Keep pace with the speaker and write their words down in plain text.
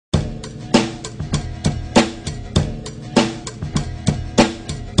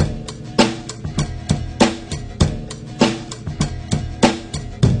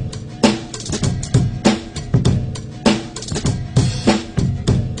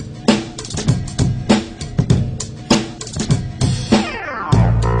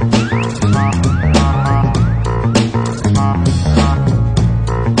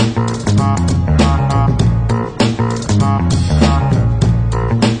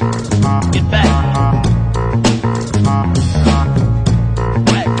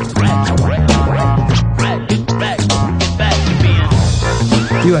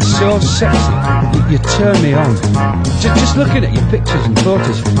so sexy. You turn me on. Just looking at your pictures and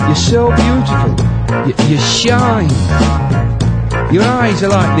photos, you're so beautiful. You shine. Your eyes are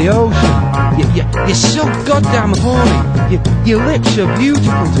like the ocean. You're so goddamn horny. Your lips are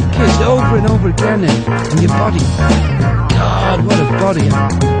beautiful to kiss over and over again, and your body. God, what a body.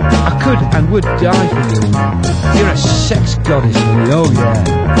 I could and would die for you. You're a sex goddess, honey, oh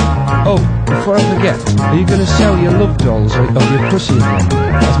yeah. Oh, before I forget, are you going to sell your love dolls or your pussy again?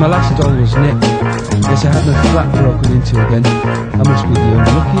 As my last doll was nicked. Yes, I had my flat broken into again. I must be the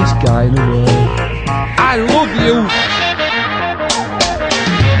unluckiest guy in the world. I love you!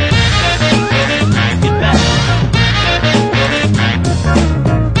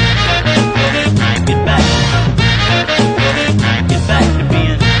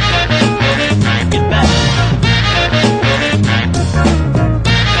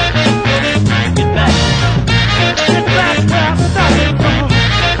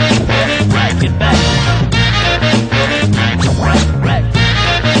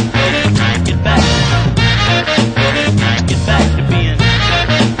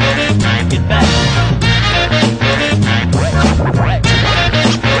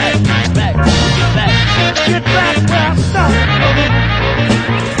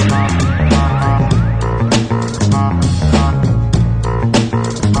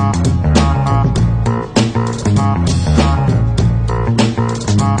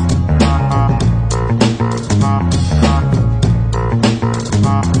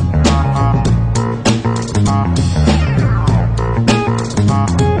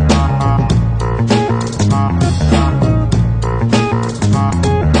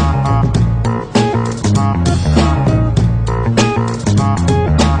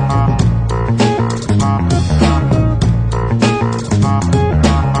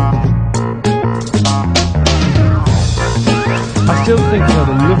 I still think you're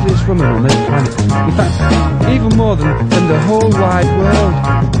the loveliest woman on this planet. In fact, even more than the whole wide world.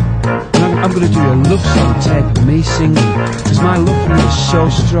 And I'm going to do a love song tape of me singing, because my love for you is so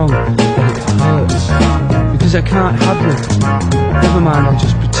strong that it hurts. Because I can't have you. Never mind, I'll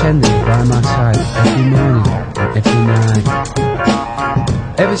just pretend that you're by my side every morning, every night.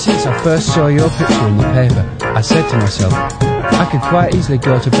 Ever since I first saw your picture in the paper, I said to myself, I could quite easily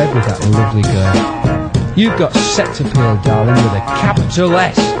go to bed with that lovely girl. You've got sex appeal, darling, with a capital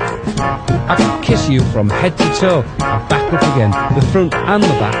S. I can kiss you from head to toe, and back up again, the front and the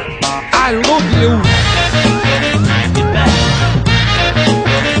back. I love you! Get back.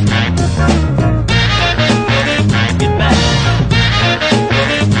 Get back.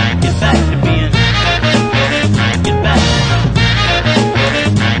 Get back to being. Get back.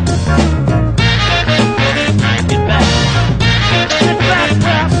 Get back. Get back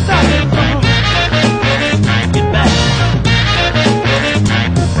where I started from. Get back.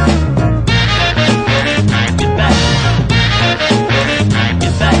 Get back.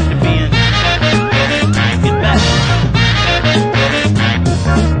 Get back to being. Get back.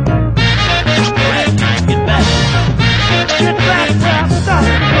 Get back. Get back where I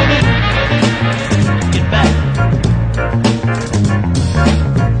started from. Get back.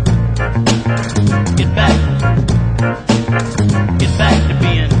 Get back. Get back to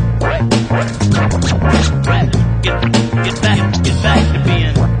being. Get back.